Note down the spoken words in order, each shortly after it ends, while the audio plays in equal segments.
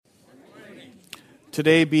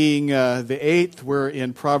Today being the 8th, we're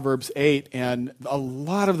in Proverbs 8, and a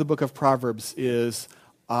lot of the book of Proverbs is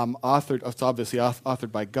authored, it's obviously authored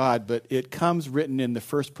by God, but it comes written in the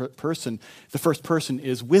first person. The first person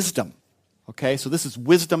is wisdom. Okay, so this is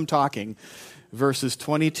wisdom talking, verses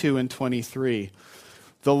 22 and 23.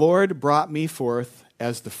 The Lord brought me forth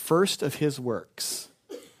as the first of his works.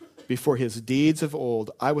 Before his deeds of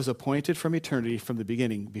old, I was appointed from eternity, from the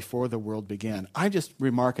beginning, before the world began. I just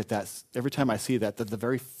remark at that every time I see that the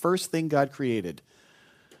very first thing God created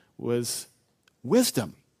was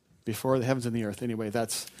wisdom before the heavens and the earth. Anyway,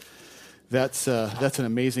 that's an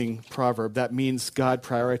amazing proverb. That means God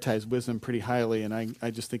prioritized wisdom pretty highly, and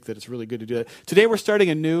I just think that it's really good to do that. Today we're starting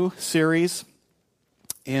a new series,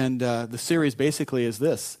 and the series basically is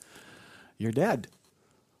this: you're dead.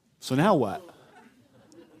 So now what?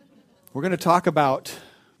 We're going to talk about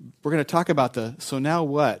the so now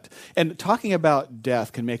what? And talking about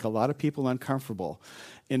death can make a lot of people uncomfortable.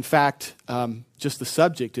 In fact, just the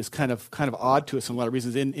subject is kind of odd to us in a lot of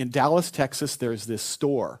reasons. In Dallas, Texas, there's this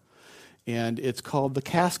store, and it's called the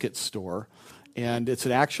Casket Store, and it's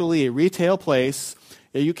actually a retail place.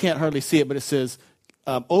 You can't hardly see it, but it says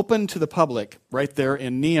open to the public right there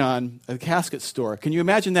in neon, a casket store. Can you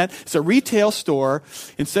imagine that? It's a retail store.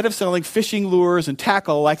 Instead of selling fishing lures and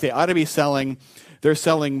tackle like they ought to be selling, they're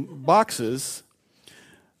selling boxes.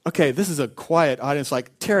 Okay, this is a quiet audience.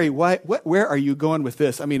 Like, Terry, where are you going with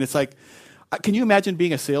this? I mean, it's like, can you imagine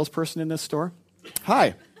being a salesperson in this store?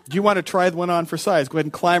 Hi, do you want to try one on for size? Go ahead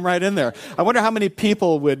and climb right in there. I wonder how many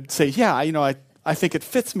people would say, yeah, I think it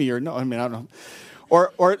fits me, or no, I don't know.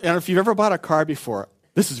 Or and if you've ever bought a car before,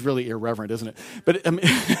 this is really irreverent, isn't it? But I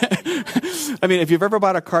mean, if you've ever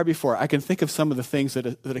bought a car before, I can think of some of the things that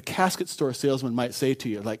a casket store salesman might say to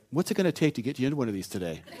you, like, "What's it going to take to get you into one of these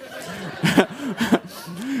today?"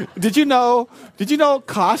 Did you know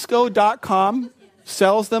Costco.com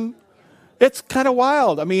sells them? It's kind of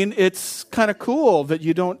wild. I mean, it's kind of cool that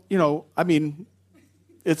you don't. I mean,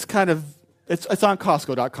 it's on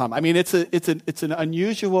Costco.com. I mean, it's an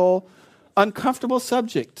unusual, uncomfortable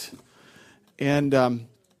subject. And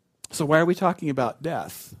so why are we talking about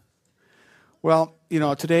death? Well,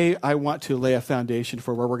 today I want to lay a foundation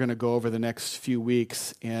for where we're going to go over the next few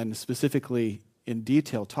weeks, and specifically in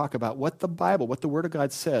detail talk about what the Bible, what the Word of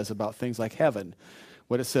God says about things like heaven,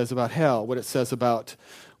 what it says about hell, what it says about,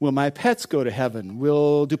 will my pets go to heaven?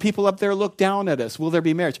 Do people up there look down at us? Will there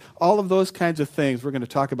be marriage? All of those kinds of things, we're going to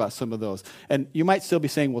talk about some of those. And you might still be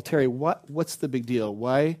saying, well, Terry, what's the big deal?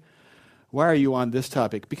 Why are you on this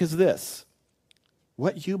topic? Because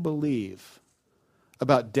what you believe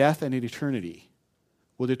about death and eternity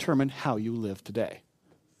will determine how you live today.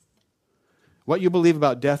 What you believe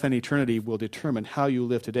about death and eternity will determine how you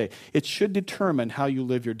live today. It should determine how you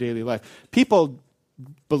live your daily life. People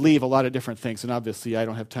believe a lot of different things, and obviously I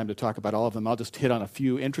don't have time to talk about all of them. I'll just hit on a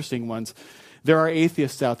few interesting ones. There are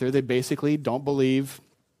atheists out there. They basically don't believe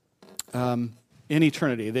in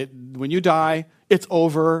eternity. When you die, it's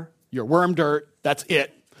over. You're worm dirt. That's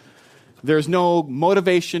it. There's no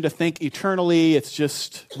motivation to think eternally. It's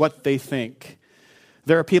just what they think.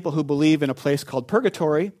 There are people who believe in a place called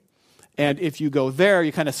purgatory, and if you go there,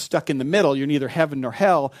 you're kind of stuck in the middle. You're neither heaven nor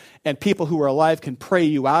hell, and people who are alive can pray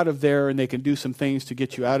you out of there, and they can do some things to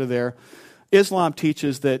get you out of there. Islam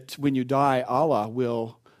teaches that when you die, Allah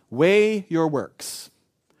will weigh your works,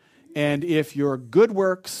 and if your good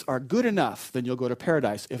works are good enough, then you'll go to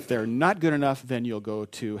paradise. If they're not good enough, then you'll go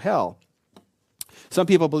to hell. Some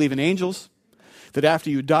people believe in angels, that after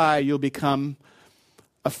you die, you'll become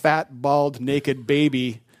a fat, bald, naked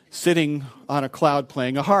baby sitting on a cloud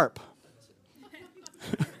playing a harp.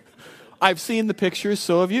 I've seen the pictures,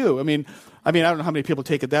 so have you. I mean, I don't know how many people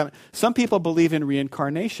take it that. Some people believe in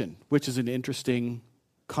reincarnation, which is an interesting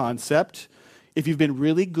concept. If you've been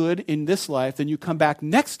really good in this life, then you come back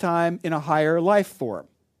next time in a higher life form.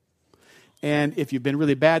 And if you've been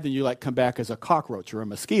really bad, then you come back as a cockroach or a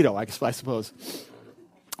mosquito, I suppose.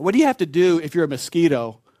 What do you have to do if you're a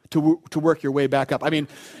mosquito to work your way back up? I mean,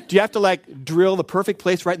 do you have to drill the perfect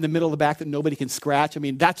place right in the middle of the back that nobody can scratch? I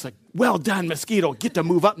mean, that's well done, mosquito. Get to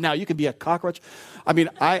move up now. You can be a cockroach. I mean,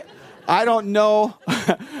 I don't know.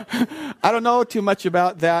 I don't know too much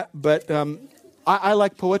about that, but I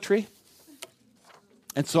like poetry.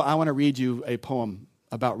 And so I want to read you a poem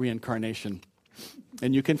about reincarnation.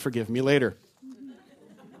 And you can forgive me later.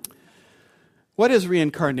 What is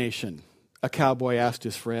reincarnation? A cowboy asked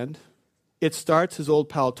his friend. It starts, his old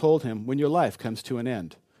pal told him, when your life comes to an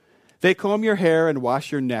end. They comb your hair and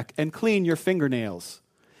wash your neck and clean your fingernails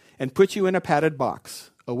and put you in a padded box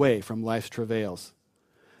away from life's travails.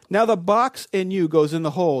 Now the box in you goes in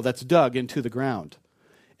the hole that's dug into the ground.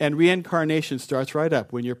 And reincarnation starts right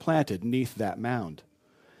up when you're planted neath that mound.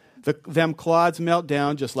 Them clods melt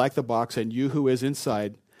down just like the box and you who is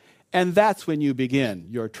inside. And that's when you begin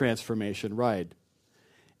your transformation ride.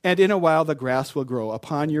 And in a while the grass will grow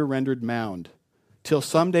upon your rendered mound, till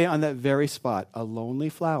someday on that very spot a lonely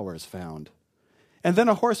flower is found. And then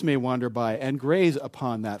a horse may wander by and graze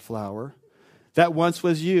upon that flower that once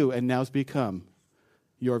was you and now's become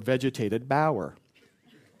your vegetated bower.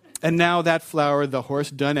 And now that flower the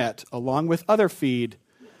horse done et, along with other feed,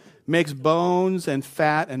 makes bones and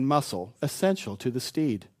fat and muscle essential to the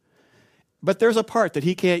steed. But there's a part that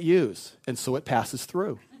he can't use, and so it passes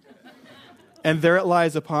through. And there it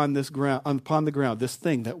lies upon the ground, this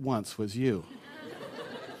thing that once was you.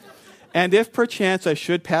 And if perchance I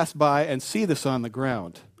should pass by and see this on the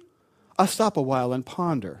ground, I'll stop a while and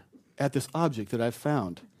ponder at this object that I've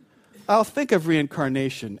found. I'll think of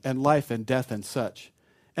reincarnation and life and death and such,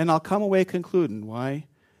 and I'll come away concluding, why,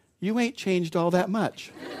 you ain't changed all that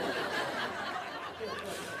much.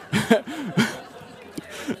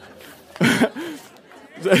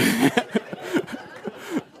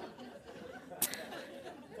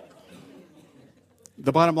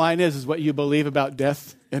 The bottom line is what you believe about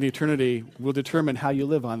death and eternity will determine how you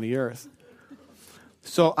live on the earth.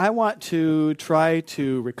 So I want to try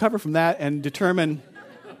to recover from that and determine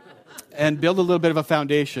and build a little bit of a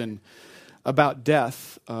foundation about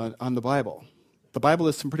death on the Bible. The Bible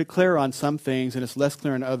is pretty clear on some things and it's less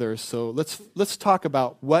clear on others. So let's talk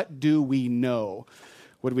about what do we know.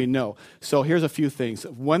 What do we know? So here's a few things.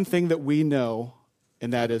 One thing that we know,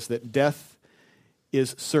 and that is that death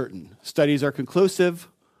is certain. Studies are conclusive.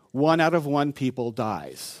 1 out of 1 people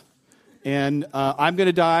dies. And I'm going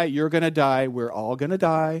to die, you're going to die, we're all going to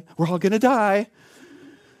die, we're all going to die.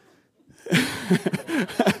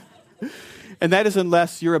 And that is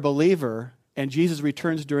unless you're a believer and Jesus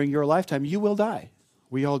returns during your lifetime, you will die.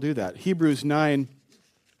 We all do that. Hebrews 9,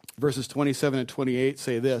 verses 27 and 28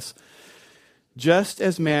 say this: just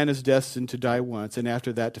as man is destined to die once and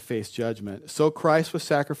after that to face judgment, so Christ was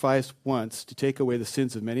sacrificed once to take away the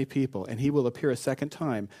sins of many people, and he will appear a second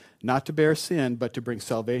time, not to bear sin, but to bring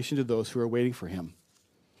salvation to those who are waiting for him.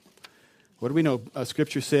 What do we know?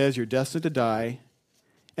 Scripture says you're destined to die,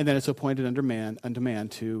 and then it's appointed unto man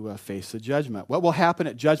to face the judgment. What will happen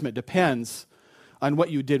at judgment depends on what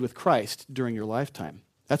you did with Christ during your lifetime.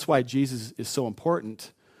 That's why Jesus is so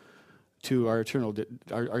important to our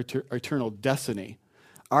eternal destiny.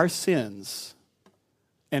 Our sins,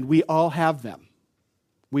 and we all have them.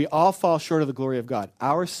 We all fall short of the glory of God.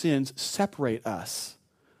 Our sins separate us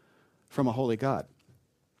from a holy God.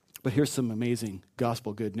 But here's some amazing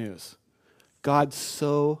gospel good news. God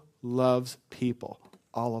so loves people,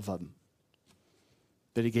 all of them,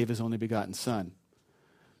 that he gave his only begotten Son.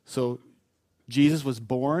 So Jesus was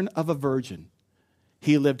born of a virgin.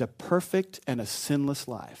 He lived a perfect and a sinless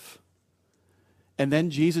life. And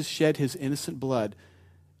then Jesus shed his innocent blood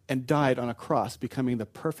and died on a cross, becoming the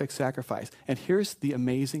perfect sacrifice. And here's the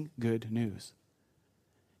amazing good news.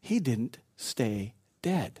 He didn't stay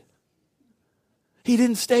dead. He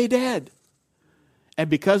didn't stay dead. And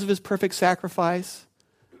because of his perfect sacrifice,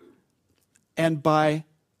 and by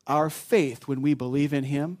our faith when we believe in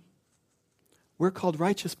him, we're called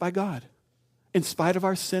righteous by God. In spite of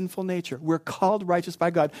our sinful nature, we're called righteous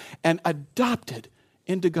by God and adopted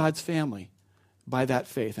into God's family by that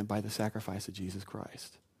faith and by the sacrifice of Jesus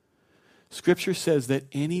Christ. Scripture says that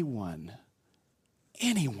anyone,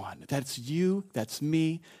 that's you, that's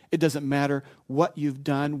me, it doesn't matter what you've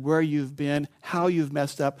done, where you've been, how you've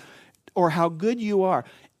messed up, or how good you are,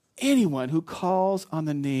 anyone who calls on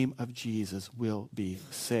the name of Jesus will be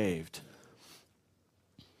saved.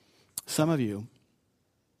 Some of you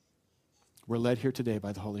were led here today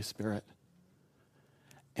by the Holy Spirit.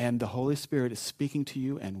 And the Holy Spirit is speaking to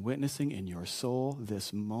you and witnessing in your soul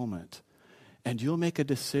this moment. And you'll make a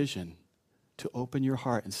decision to open your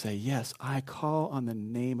heart and say, yes, I call on the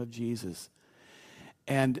name of Jesus.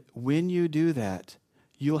 And when you do that,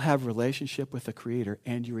 you'll have relationship with the Creator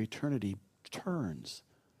and your eternity turns.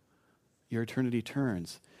 Your eternity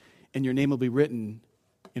turns. And your name will be written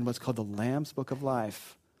in what's called the Lamb's Book of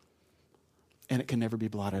Life. And it can never be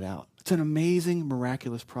blotted out. It's an amazing,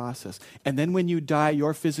 miraculous process. And then when you die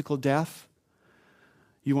your physical death,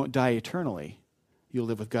 you won't die eternally. You'll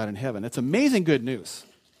live with God in heaven. It's amazing good news.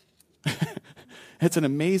 It's an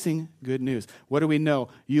amazing good news. What do we know?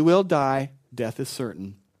 You will die. Death is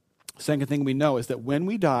certain. Second thing we know is that when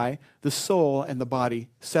we die, the soul and the body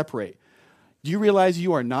separate. Do you realize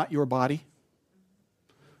you are not your body?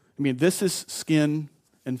 I mean, this is skin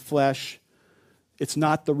and flesh. It's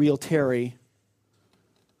not the real Terry.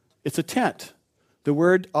 It's a tent. The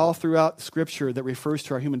word all throughout Scripture that refers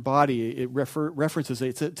to our human body, it references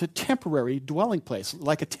it's a temporary dwelling place,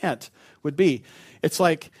 like a tent would be. It's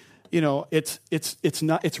like,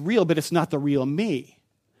 it's real, but it's not the real me.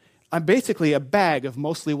 I'm basically a bag of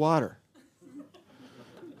mostly water.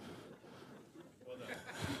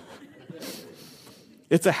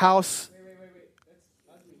 It's a house.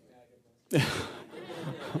 Wait.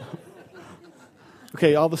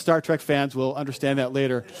 Okay, all the Star Trek fans will understand that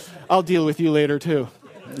later. I'll deal with you later, too.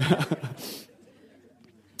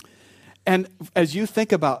 And as you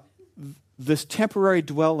think about this temporary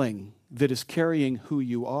dwelling that is carrying who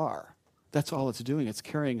you are, that's all it's doing. It's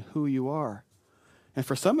carrying who you are. And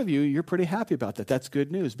for some of you, you're pretty happy about that. That's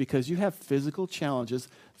good news because you have physical challenges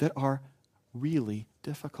that are really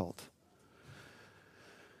difficult.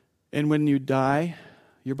 And when you die,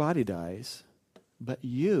 your body dies, but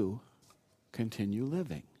you continue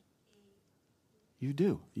living. You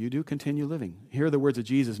do. You do continue living. Here are the words of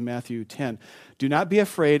Jesus, Matthew 10. Do not be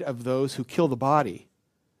afraid of those who kill the body,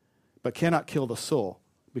 but cannot kill the soul,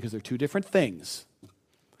 because they're two different things.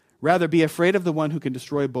 Rather, be afraid of the one who can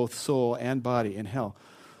destroy both soul and body in hell.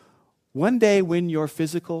 One day when your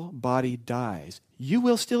physical body dies, you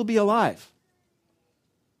will still be alive.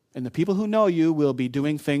 And the people who know you will be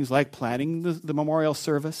doing things like planning the memorial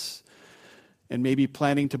service and maybe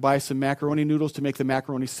planning to buy some macaroni noodles to make the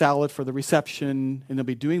macaroni salad for the reception. And they'll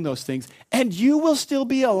be doing those things. And you will still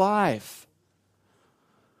be alive.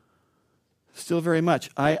 Still very much.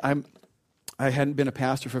 I hadn't been a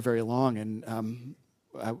pastor for very long, and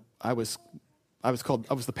I was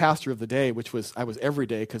the pastor of the day, I was every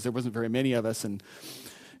day because there wasn't very many of us, and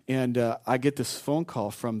I get this phone call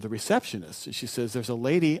from the receptionist. She says, there's a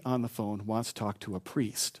lady on the phone who wants to talk to a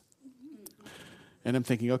priest. And I'm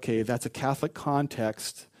thinking, okay, that's a Catholic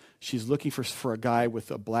context. She's looking for a guy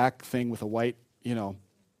with a black thing with a white,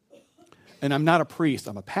 And I'm not a priest.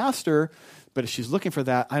 I'm a pastor, but if she's looking for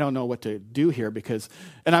that, I don't know what to do here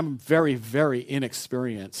and I'm very, very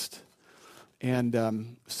inexperienced.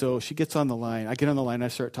 And so she gets on the line. I get on the line, and I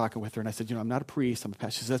start talking with her, and I said, I'm not a priest, I'm a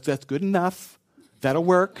pastor. She says, that's good enough. That'll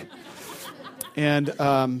work. And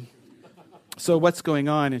so what's going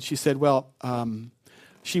on? And she said, well,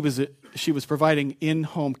 she was providing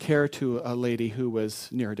in-home care to a lady who was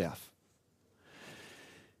near death.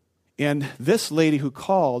 And this lady who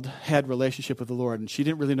called had a relationship with the Lord, and she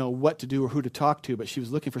didn't really know what to do or who to talk to, but she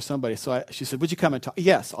was looking for somebody. So she said, would you come and talk?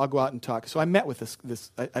 Yes, I'll go out and talk. So I met with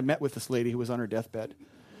this lady who was on her deathbed.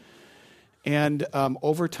 And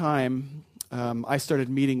over time, I started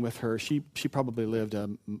meeting with her. She probably lived a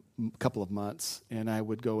couple of months, and I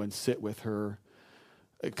would go and sit with her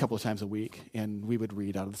a couple of times a week, and we would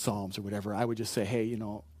read out of the Psalms or whatever. I would just say, hey,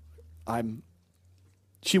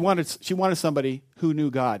 She wanted somebody who knew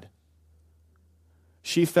God.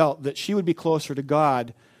 She felt that she would be closer to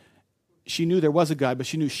God. She knew there was a God, but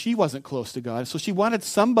she knew she wasn't close to God. So she wanted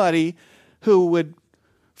somebody who would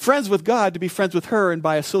friends with God to be friends with her, and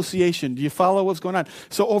by association. Do you follow what's going on?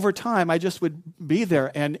 So over time, I just would be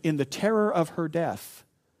there, and in the terror of her death,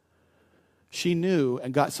 she knew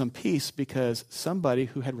and got some peace because somebody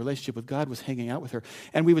who had a relationship with God was hanging out with her.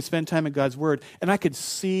 And we would spend time in God's Word, and I could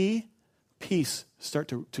see peace start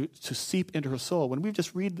to seep into her soul when we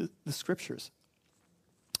just read the Scriptures.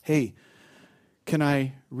 Hey, can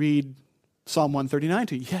I read Psalm 139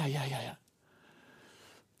 to you? Yeah.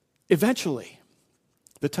 Eventually,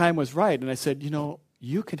 the time was right, and I said,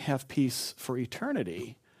 you can have peace for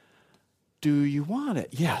eternity. Do you want it?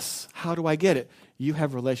 Yes. How do I get it? You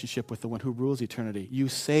have a relationship with the one who rules eternity. You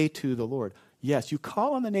say to the Lord, yes. You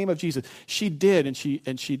call on the name of Jesus. She did, and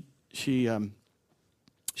she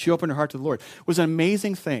opened her heart to the Lord. It was an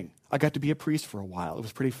amazing thing. I got to be a priest for a while. It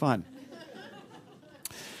was pretty fun.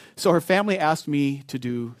 So her family asked me to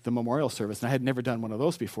do the memorial service, and I had never done one of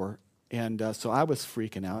those before. And so I was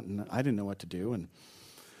freaking out, and I didn't know what to do.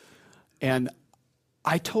 And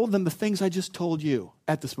I told them the things I just told you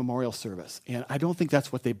at this memorial service, and I don't think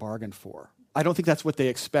that's what they bargained for. I don't think that's what they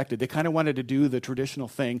expected. They kind of wanted to do the traditional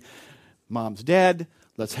thing. Mom's dead.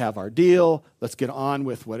 Let's have our deal. Let's get on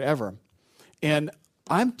with whatever. And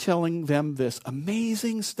I'm telling them this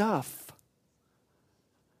amazing stuff.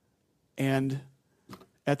 And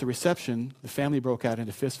at the reception, the family broke out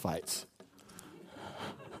into fistfights.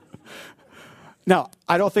 Now,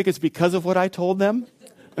 I don't think it's because of what I told them.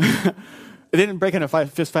 They didn't break into a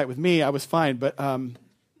fist fight with me. I was fine. But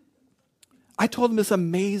I told them this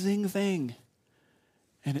amazing thing,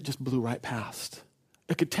 and it just blew right past.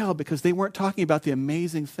 I could tell because they weren't talking about the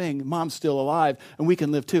amazing thing. Mom's still alive, and we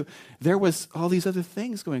can live too. There was all these other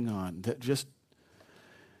things going on that just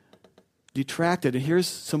detracted. And here's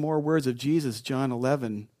some more words of Jesus, John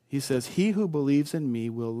 11. He says, he who believes in me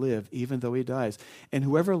will live even though he dies. And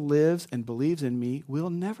whoever lives and believes in me will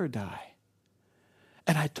never die.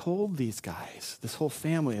 And I told these guys, this whole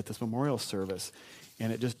family at this memorial service,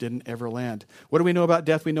 and it just didn't ever land. What do we know about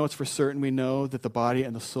death? We know it's for certain. We know that the body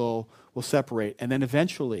and the soul will separate. And then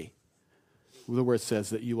eventually, the word says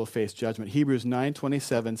that you will face judgment. Hebrews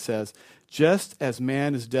 9:27 says, just as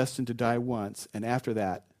man is destined to die once, and after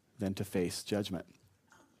that, then to face judgment.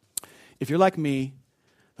 If you're like me,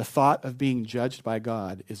 the thought of being judged by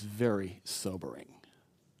God is very sobering.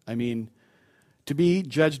 I mean, to be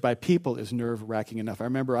judged by people is nerve-wracking enough. I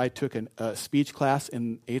remember I took a speech class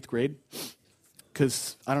in 8th grade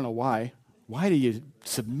because I don't know why. Why do you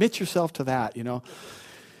submit yourself to that, you know?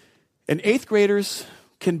 And 8th graders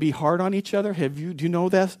can be hard on each other. Do you know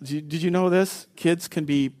this? Did you know this? Kids can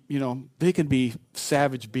be, they can be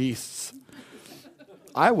savage beasts.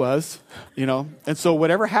 I was, And so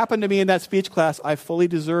whatever happened to me in that speech class, I fully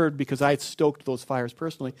deserved because I had stoked those fires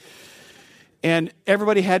personally. And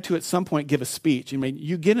everybody had to, at some point, give a speech. I mean,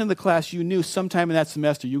 you get in the class, you knew sometime in that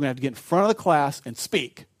semester you're going to have to get in front of the class and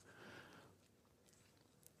speak.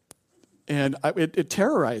 And it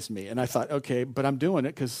terrorized me. And I thought, okay, but I'm doing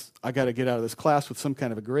it because I got to get out of this class with some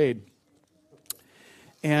kind of a grade.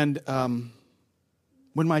 And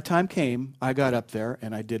when my time came, I got up there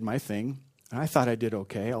and I did my thing. And I thought I did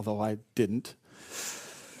okay, although I didn't.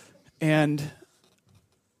 And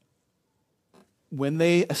when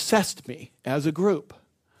they assessed me as a group,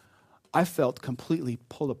 I felt completely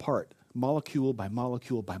pulled apart, molecule by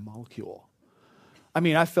molecule by molecule. I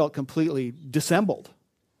mean, I felt completely dissembled.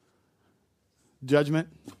 Judgment,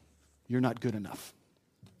 you're not good enough.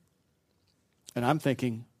 And I'm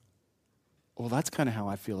thinking, well, that's kind of how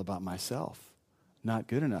I feel about myself. Not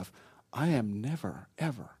good enough. I am never,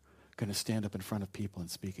 ever going to stand up in front of people and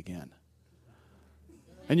speak again.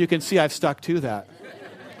 And you can see I've stuck to that.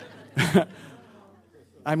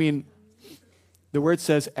 I mean, the word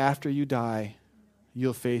says after you die,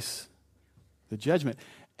 you'll face the judgment.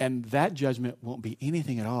 And that judgment won't be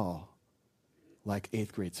anything at all like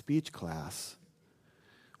 8th grade speech class.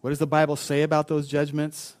 What does the Bible say about those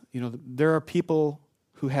judgments? There are people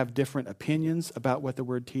who have different opinions about what the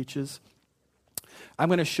word teaches. I'm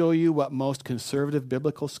going to show you what most conservative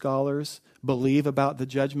biblical scholars believe about the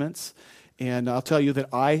judgments. And I'll tell you that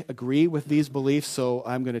I agree with these beliefs, so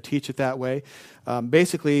I'm going to teach it that way.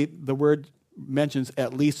 Basically, the word mentions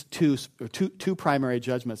at least two primary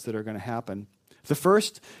judgments that are going to happen. The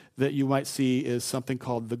first that you might see is something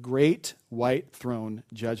called the Great White Throne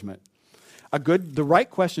Judgment. The right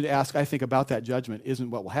question to ask, I think, about that judgment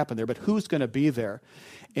isn't what will happen there, but who's going to be there?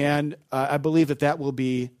 And I believe that will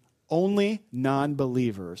be only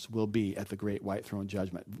non-believers will be at the Great White Throne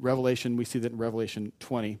Judgment. We see that in Revelation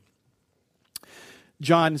 20.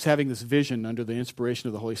 John is having this vision under the inspiration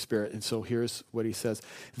of the Holy Spirit, and so here's what he says.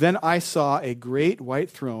 Then I saw a great white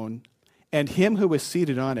throne and him who was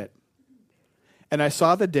seated on it. And I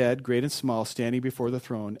saw the dead, great and small, standing before the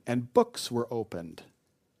throne, and books were opened.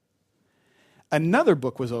 Another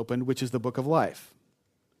book was opened, which is the book of life.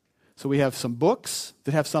 So we have some books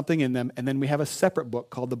that have something in them, and then we have a separate book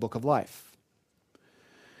called the book of life.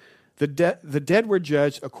 The dead were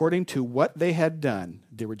judged according to what they had done.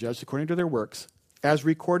 They were judged according to their works, as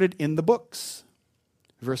recorded in the books.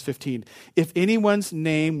 Verse 15, if anyone's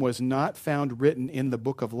name was not found written in the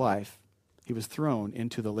book of life, he was thrown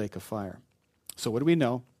into the lake of fire. So what do we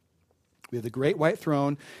know? We have the great white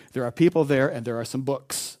throne, there are people there, and there are some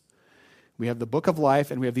books. We have the book of life,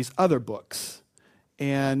 and we have these other books.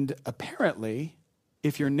 And apparently,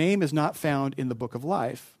 if your name is not found in the book of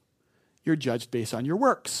life, you're judged based on your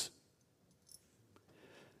works.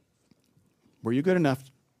 Were you good enough,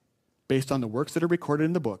 based on the works that are recorded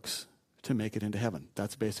in the books, to make it into heaven?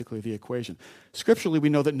 That's basically the equation. Scripturally, we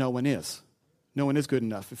know that no one is. No one is good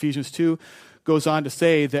enough. Ephesians 2 goes on to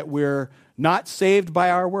say that we're not saved by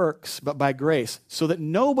our works, but by grace, so that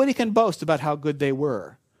nobody can boast about how good they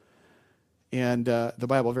were. And the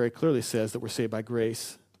Bible very clearly says that we're saved by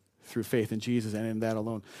grace through faith in Jesus and in that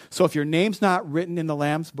alone. So if your name's not written in the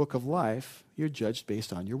Lamb's book of life, you're judged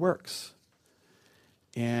based on your works.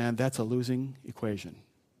 And that's a losing equation.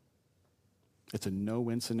 It's a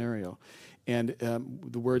no-win scenario. And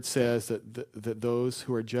the word says that those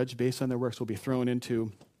who are judged based on their works will be thrown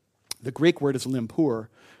into, the Greek word is limpur,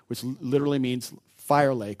 which literally means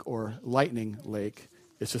fire lake or lightning lake.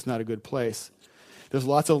 It's just not a good place. There's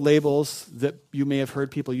lots of labels that you may have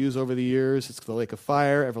heard people use over the years. It's the lake of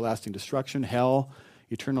fire, everlasting destruction, hell,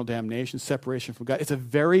 eternal damnation, separation from God. It's a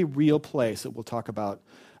very real place that we'll talk about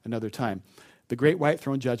another time. The Great White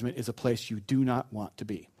Throne Judgment is a place you do not want to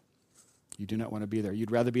be. You do not want to be there. You'd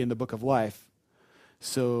rather be in the book of life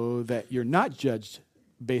so that you're not judged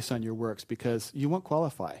based on your works, because you won't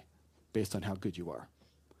qualify based on how good you are.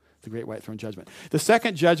 The great white throne judgment. The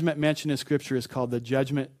second judgment mentioned in Scripture is called the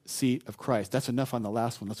judgment seat of Christ. That's enough on the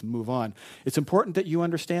last one. Let's move on. It's important that you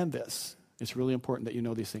understand this. It's really important that you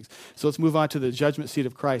know these things. So let's move on to the judgment seat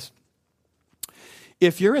of Christ.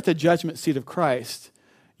 If you're at the judgment seat of Christ,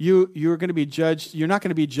 you're going to be judged. You're not going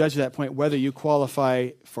to be judged at that point whether you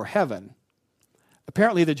qualify for heaven.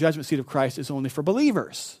 Apparently, the judgment seat of Christ is only for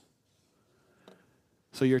believers.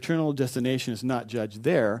 So your eternal destination is not judged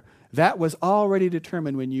there. That was already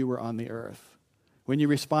determined when you were on the earth, when you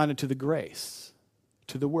responded to the grace,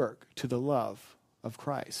 to the work, to the love of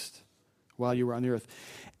Christ while you were on the earth.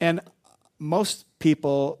 And most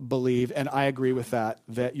people believe, and I agree with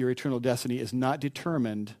that your eternal destiny is not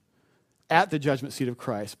determined at the judgment seat of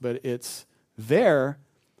Christ, but it's there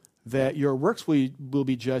that your works will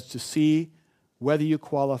be judged to see whether you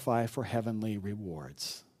qualify for heavenly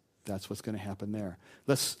rewards. That's what's going to happen there.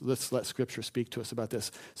 Let's let Scripture speak to us about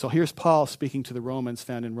this. So here's Paul speaking to the Romans,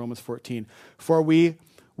 found in Romans 14. For we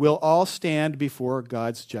will all stand before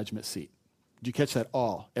God's judgment seat. Did you catch that?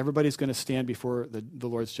 All. Everybody's going to stand before the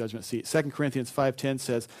Lord's judgment seat. 2 Corinthians 5:10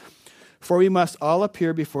 says, for we must all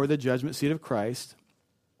appear before the judgment seat of Christ.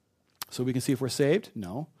 So we can see if we're saved?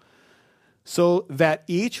 No. So that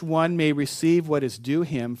each one may receive what is due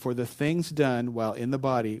him for the things done while in the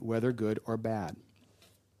body, whether good or bad.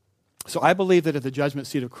 So I believe that at the judgment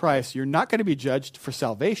seat of Christ, you're not going to be judged for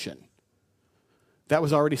salvation. That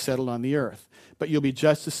was already settled on the earth. But you'll be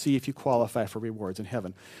judged to see if you qualify for rewards in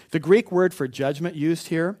heaven. The Greek word for judgment used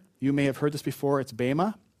here, you may have heard this before, it's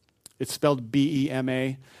bema. It's spelled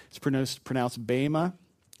B-E-M-A. It's pronounced bema.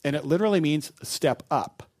 And it literally means step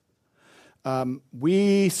up.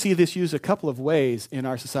 We see this used a couple of ways in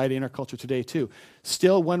our society, in our culture today too.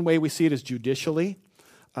 Still, one way we see it is judicially.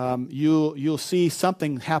 You'll see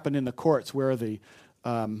something happen in the courts where the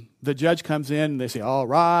judge comes in and they say, all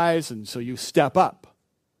rise, and so you step up.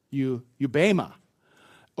 You bema.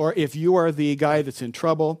 Or if you are the guy that's in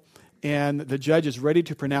trouble and the judge is ready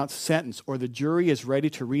to pronounce sentence or the jury is ready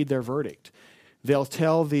to read their verdict, they'll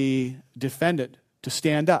tell the defendant to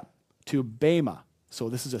stand up, to bema. So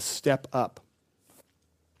this is a step up.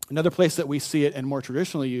 Another place that we see it and more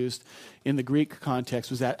traditionally used in the Greek context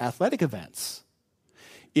was at athletic events.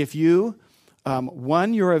 If you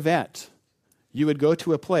won your event, you would go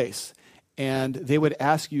to a place and they would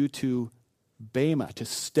ask you to bema, to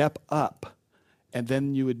step up. And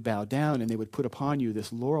then you would bow down and they would put upon you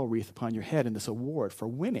this laurel wreath upon your head and this award for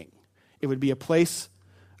winning. It would be a place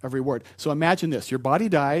of reward. So imagine this. Your body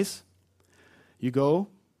dies. You go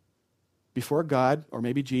before God or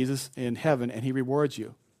maybe Jesus in heaven and he rewards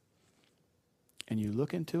you. And you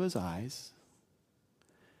look into his eyes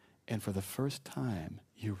and for the first time,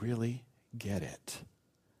 you really get it.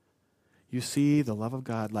 You see the love of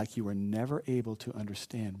God like you were never able to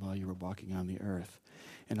understand while you were walking on the earth.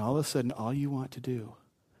 And all of a sudden, all you want to do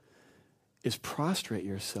is prostrate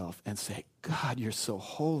yourself and say, God, you're so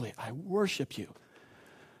holy. I worship you.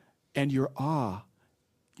 And your awe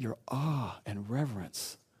and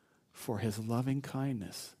reverence for his loving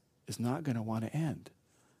kindness is not going to want to end.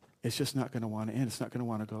 It's just not going to want to end. It's not going to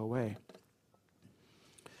want to go away.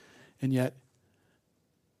 And yet,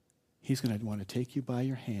 he's going to want to take you by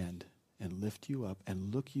your hand and lift you up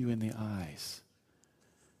and look you in the eyes.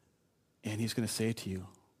 And he's going to say to you,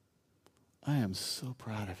 I am so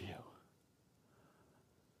proud of you.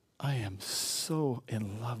 I am so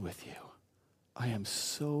in love with you. I am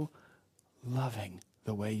so loving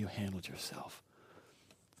the way you handled yourself.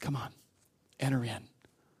 Come on, enter in.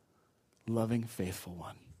 Loving, faithful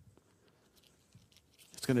one.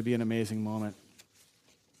 It's going to be an amazing moment.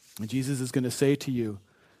 And Jesus is going to say to you,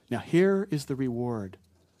 now here is the reward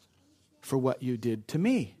for what you did to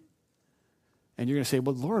me. And you're going to say,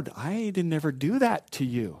 well, Lord, I didn't ever do that to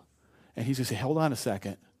you. And he's going to say, hold on a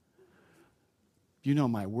second. You know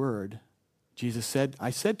my word. Jesus said,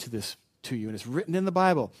 I said to this to you, and it's written in the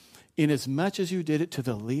Bible, inasmuch as you did it to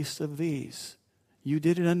the least of these, you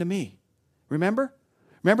did it unto me. Remember?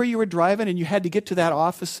 Remember you were driving and you had to get to that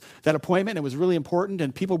office, that appointment, and it was really important,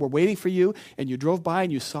 and people were waiting for you, and you drove by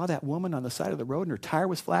and you saw that woman on the side of the road and her tire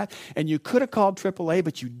was flat, and you could have called AAA,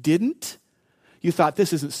 but you didn't. You thought,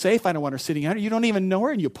 this isn't safe. I don't want her sitting out here. You don't even know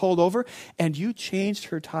her, and you pulled over, and you changed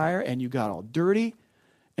her tire, and you got all dirty,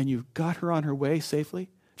 and you got her on her way safely.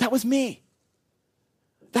 That was me.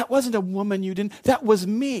 That wasn't a woman you didn't. That was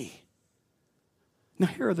me. Now,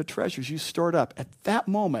 here are the treasures you stored up. At that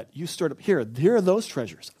moment, you stored up. Here are those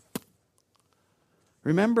treasures.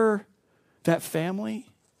 Remember that family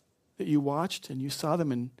that you watched, and you saw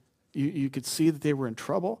them in You could see that they were in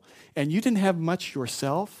trouble, and you didn't have much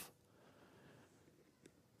yourself.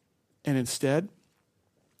 And instead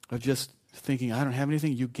of just thinking, I don't have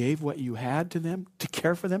anything, you gave what you had to them, to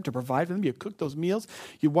care for them, to provide for them. You cooked those meals.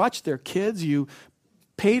 You watched their kids. You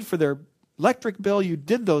paid for their electric bill. You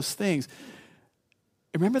did those things.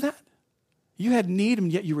 Remember that? You had need,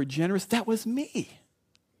 and yet you were generous. That was me.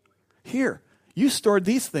 Here, you stored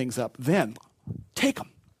these things up then. Take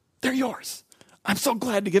them. They're yours. I'm so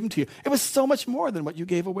glad to give them to you. It was so much more than what you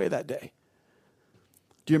gave away that day.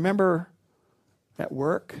 Do you remember at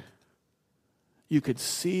work? You could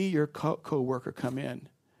see your co-worker come in,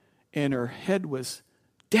 and her head was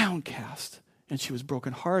downcast, and she was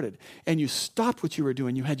brokenhearted. And you stopped what you were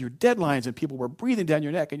doing. You had your deadlines, and people were breathing down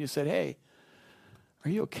your neck, and you said, hey, are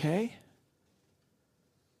you okay?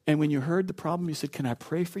 And when you heard the problem, you said, can I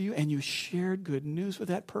pray for you? And you shared good news with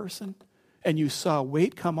that person, and you saw a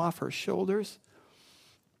weight come off her shoulders.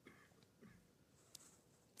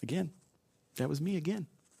 Again, that was me again.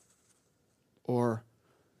 Or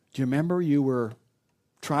do you remember you were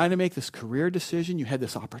trying to make this career decision? You had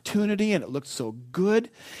this opportunity and it looked so good.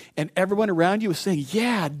 And everyone around you was saying,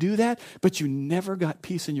 yeah, do that. But you never got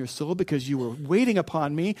peace in your soul because you were waiting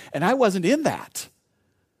upon me and I wasn't in that.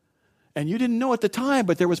 And you didn't know at the time,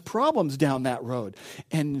 but there was problems down that road.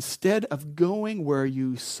 And instead of going where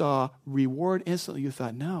you saw reward instantly, you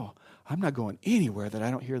thought, no, I'm not going anywhere that I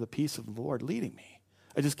don't hear the peace of the Lord leading me.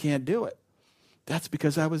 I just can't do it. That's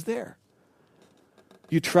because I was there.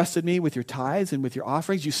 You trusted me with your tithes and with your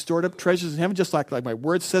offerings. You stored up treasures in heaven, just like my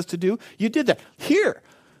word says to do. You did that. Here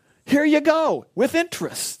you go, with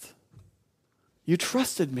interest. You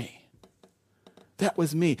trusted me. That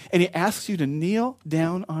was me. And he asks you to kneel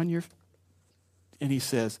down on your, and he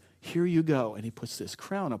says, here you go. And he puts this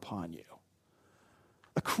crown upon you.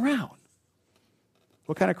 A crown.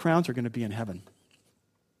 What kind of crowns are going to be in heaven?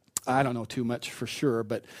 I don't know too much for sure,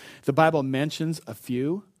 but the Bible mentions a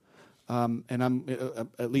few. And I'm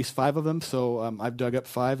at least 5 of them, so I've dug up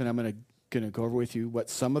 5, and I'm going to go over with you what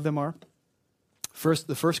some of them are.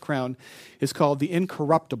 The first crown is called the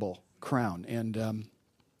incorruptible crown, and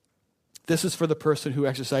this is for the person who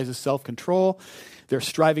exercises self-control. They're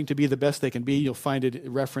striving to be the best they can be. You'll find it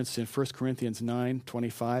referenced in 1 Corinthians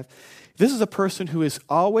 9:25. This is a person who is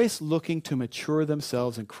always looking to mature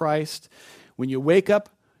themselves in Christ. When you wake up,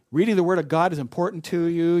 reading the Word of God is important to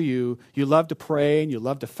you. You love to pray, and you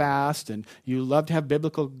love to fast, and you love to have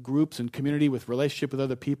biblical groups and community with relationship with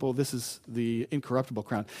other people. This is the incorruptible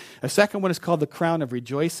crown. A second one is called the crown of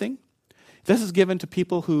rejoicing. This is given to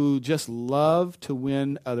people who just love to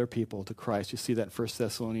win other people to Christ. You see that in 1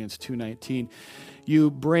 Thessalonians 2:19. You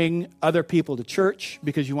bring other people to church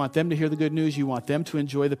because you want them to hear the good news. You want them to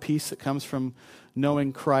enjoy the peace that comes from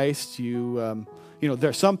knowing Christ. There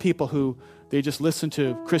are some people who they just listen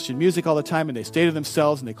to Christian music all the time and they stay to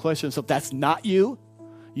themselves and they question themselves. That's not you.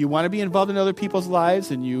 You want to be involved in other people's lives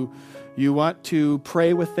and you want to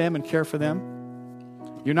pray with them and care for them.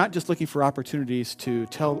 You're not just looking for opportunities to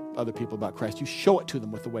tell other people about Christ. You show it to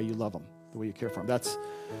them with the way you love them, the way you care for them. That's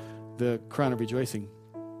the crown of rejoicing.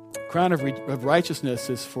 Crown of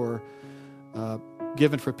righteousness is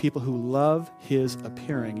given for people who love his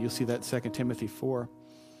appearing. You'll see that in 2 Timothy 4.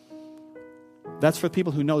 That's for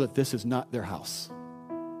people who know that this is not their house,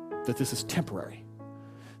 that this is temporary.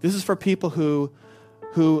 This is for people who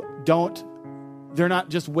they're not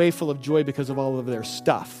just way full of joy because of all of their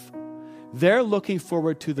stuff. They're looking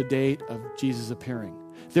forward to the date of Jesus appearing.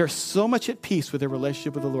 They're so much at peace with their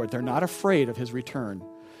relationship with the Lord. They're not afraid of his return.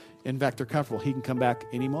 In fact, they're comfortable. He can come back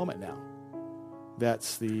any moment now.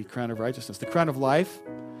 That's the crown of righteousness. The crown of life,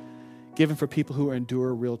 given for people who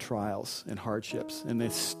endure real trials and hardships, and they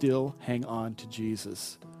still hang on to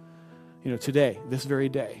Jesus. Today, this very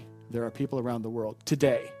day, there are people around the world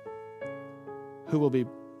today who will be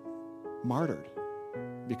martyred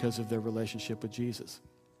because of their relationship with Jesus.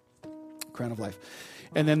 Crown of life.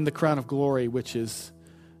 And then the crown of glory, which is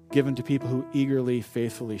given to people who eagerly,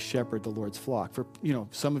 faithfully shepherd the Lord's flock. For,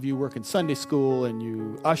 some of you work in Sunday school and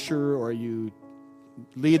you usher or you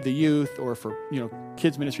lead the youth, or for,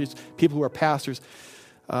 kids ministries, people who are pastors,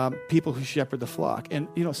 people who shepherd the flock. And,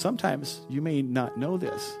 sometimes you may not know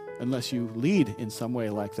this unless you lead in some way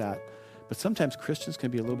like that. But sometimes Christians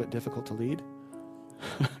can be a little bit difficult to lead.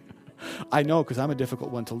 I know, because I'm a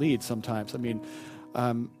difficult one to lead sometimes.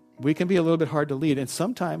 We can be a little bit hard to lead. And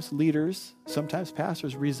sometimes leaders, sometimes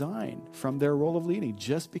pastors resign from their role of leading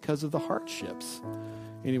just because of the hardships.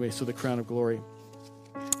 Anyway, so the crown of glory.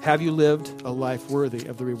 Have you lived a life worthy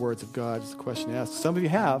of the rewards of God is the question asked. Some of you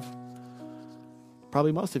have.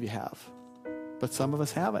 Probably most of you have. But some of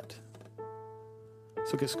us haven't.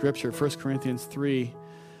 Let's look at Scripture. 1 Corinthians 3,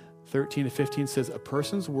 13 to 15 says, a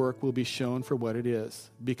person's work will be shown for what it is,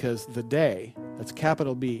 because the day, that's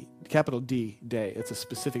capital D, day, it's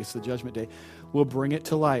the judgment day, will bring it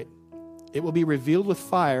to light. It will be revealed with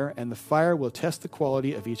fire, and the fire will test the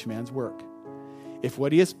quality of each man's work. If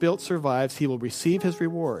what he has built survives, he will receive his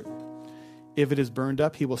reward. If it is burned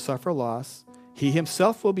up, he will suffer loss. He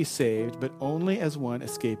himself will be saved, but only as one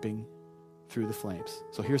escaping through the flames.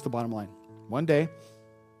 So here's the bottom line. One day,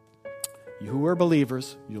 you who are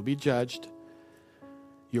believers, you'll be judged.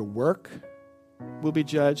 Your work will be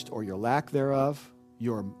judged, or your lack thereof.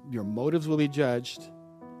 Your motives will be judged.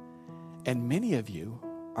 And many of you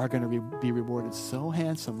are going to be rewarded so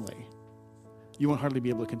handsomely, you won't hardly be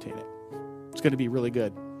able to contain it. It's going to be really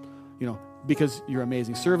good, because you're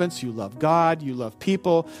amazing servants, you love God, you love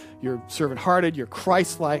people, you're servant-hearted, you're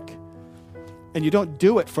Christ-like, and you don't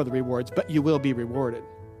do it for the rewards, but you will be rewarded.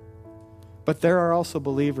 But there are also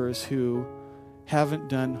believers who haven't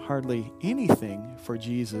done hardly anything for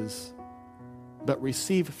Jesus, but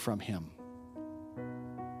receive from him.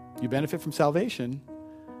 You benefit from salvation,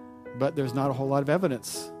 but there's not a whole lot of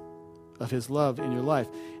evidence of his love in your life.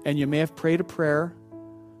 And you may have prayed a prayer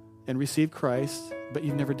and received Christ, but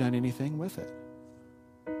you've never done anything with it.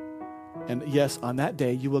 And yes, on that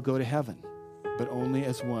day you will go to heaven, but only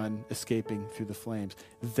as one escaping through the flames.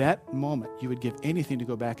 That moment, you would give anything to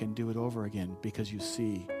go back and do it over again, because you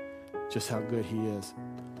see just how good he is.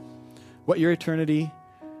 What you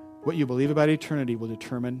believe about eternity will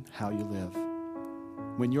determine how you live.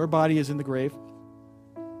 When your body is in the grave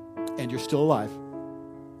and you're still alive,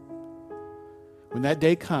 when that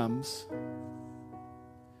day comes,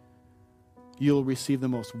 you'll receive the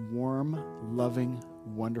most warm, loving,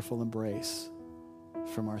 wonderful embrace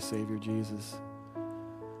from our Savior Jesus.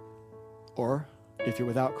 Or, if you're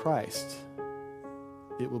without Christ,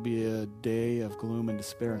 it will be a day of gloom and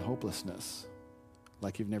despair and hopelessness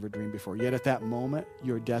like you've never dreamed before. Yet at that moment,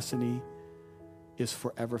 your destiny is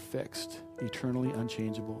forever fixed, eternally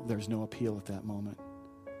unchangeable. There's no appeal at that moment.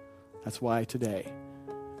 That's why today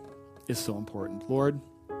is so important. Lord,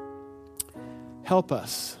 help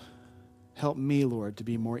us. Help me, Lord, to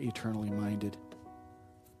be more eternally minded.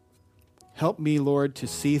 Help me, Lord, to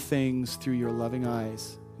see things through your loving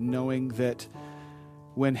eyes, knowing that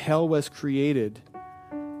when hell was created,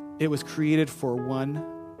 it was created for one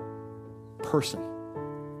person,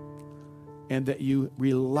 and that you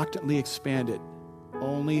reluctantly expanded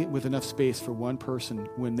only with enough space for one person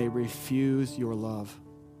when they refused your love.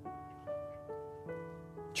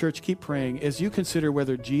 Church, keep praying. As you consider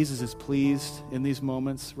whether Jesus is pleased in these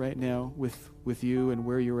moments right now with you and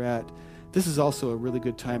where you're at, this is also a really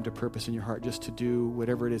good time to purpose in your heart just to do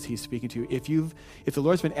whatever it is he's speaking to you. If the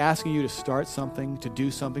Lord's been asking you to start something, to do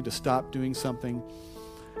something, to stop doing something,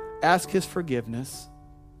 ask his forgiveness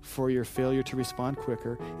for your failure to respond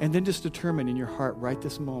quicker, and then just determine in your heart right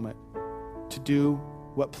this moment to do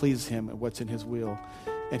what pleases him and what's in his will.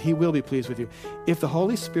 And he will be pleased with you. If the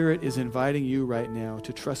Holy Spirit is inviting you right now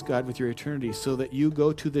to trust God with your eternity so that you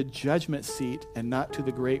go to the judgment seat and not to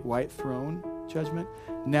the great white throne judgment,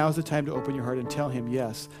 now's the time to open your heart and tell him,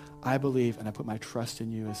 yes, I believe and I put my trust in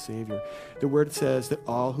you as Savior. The word says that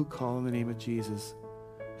all who call on the name of Jesus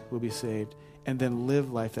will be saved, and then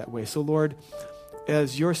live life that way. So Lord,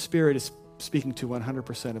 as your Spirit is speaking to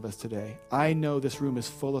 100% of us today, I know this room is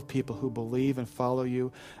full of people who believe and follow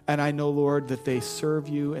you, and I know, Lord, that they serve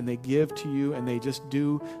you and they give to you and they just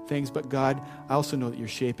do things, but God, I also know that you're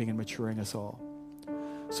shaping and maturing us all.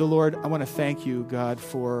 So Lord, I want to thank you, God,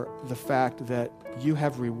 for the fact that you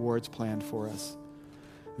have rewards planned for us.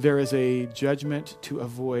 There is a judgment to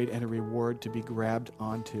avoid and a reward to be grabbed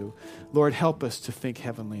onto. Lord, help us to think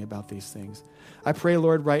heavenly about these things. I pray,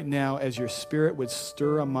 Lord, right now, as your Spirit would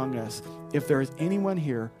stir among us, if there is anyone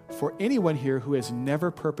here who has never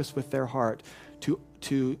purposed with their heart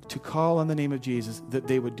to call on the name of Jesus, that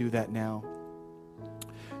they would do that now.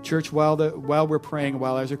 Church, while we're praying,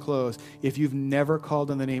 while eyes are closed, if you've never called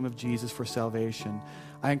on the name of Jesus for salvation,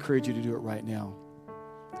 I encourage you to do it right now.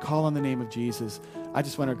 Call on the name of Jesus. I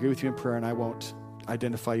just want to agree with you in prayer, and I won't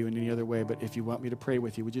identify you in any other way, but if you want me to pray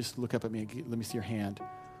with you, would you just look up at me and let me see your hand?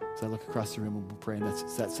 So I look across the room and we'll pray, and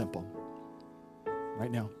it's that simple. Right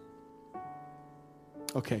now.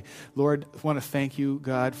 Okay. Lord, I want to thank you,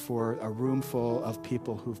 God, for a room full of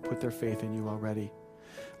people who've put their faith in you already.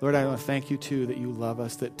 Lord, I want to thank you, too, that you love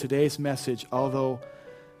us, that today's message, although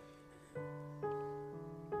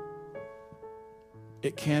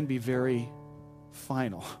it can be very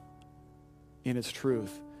final in its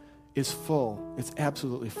truth, is full. It's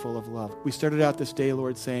absolutely full of love. We started out this day,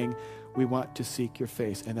 Lord, saying we want to seek your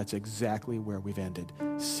face, and that's exactly where we've ended,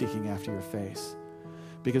 seeking after your face.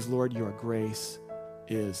 Because, Lord, your grace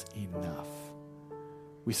is enough.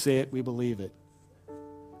 We say it, we believe it.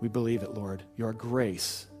 We believe it, Lord. Your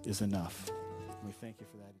grace is enough. We thank you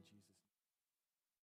for that in Jesus' name.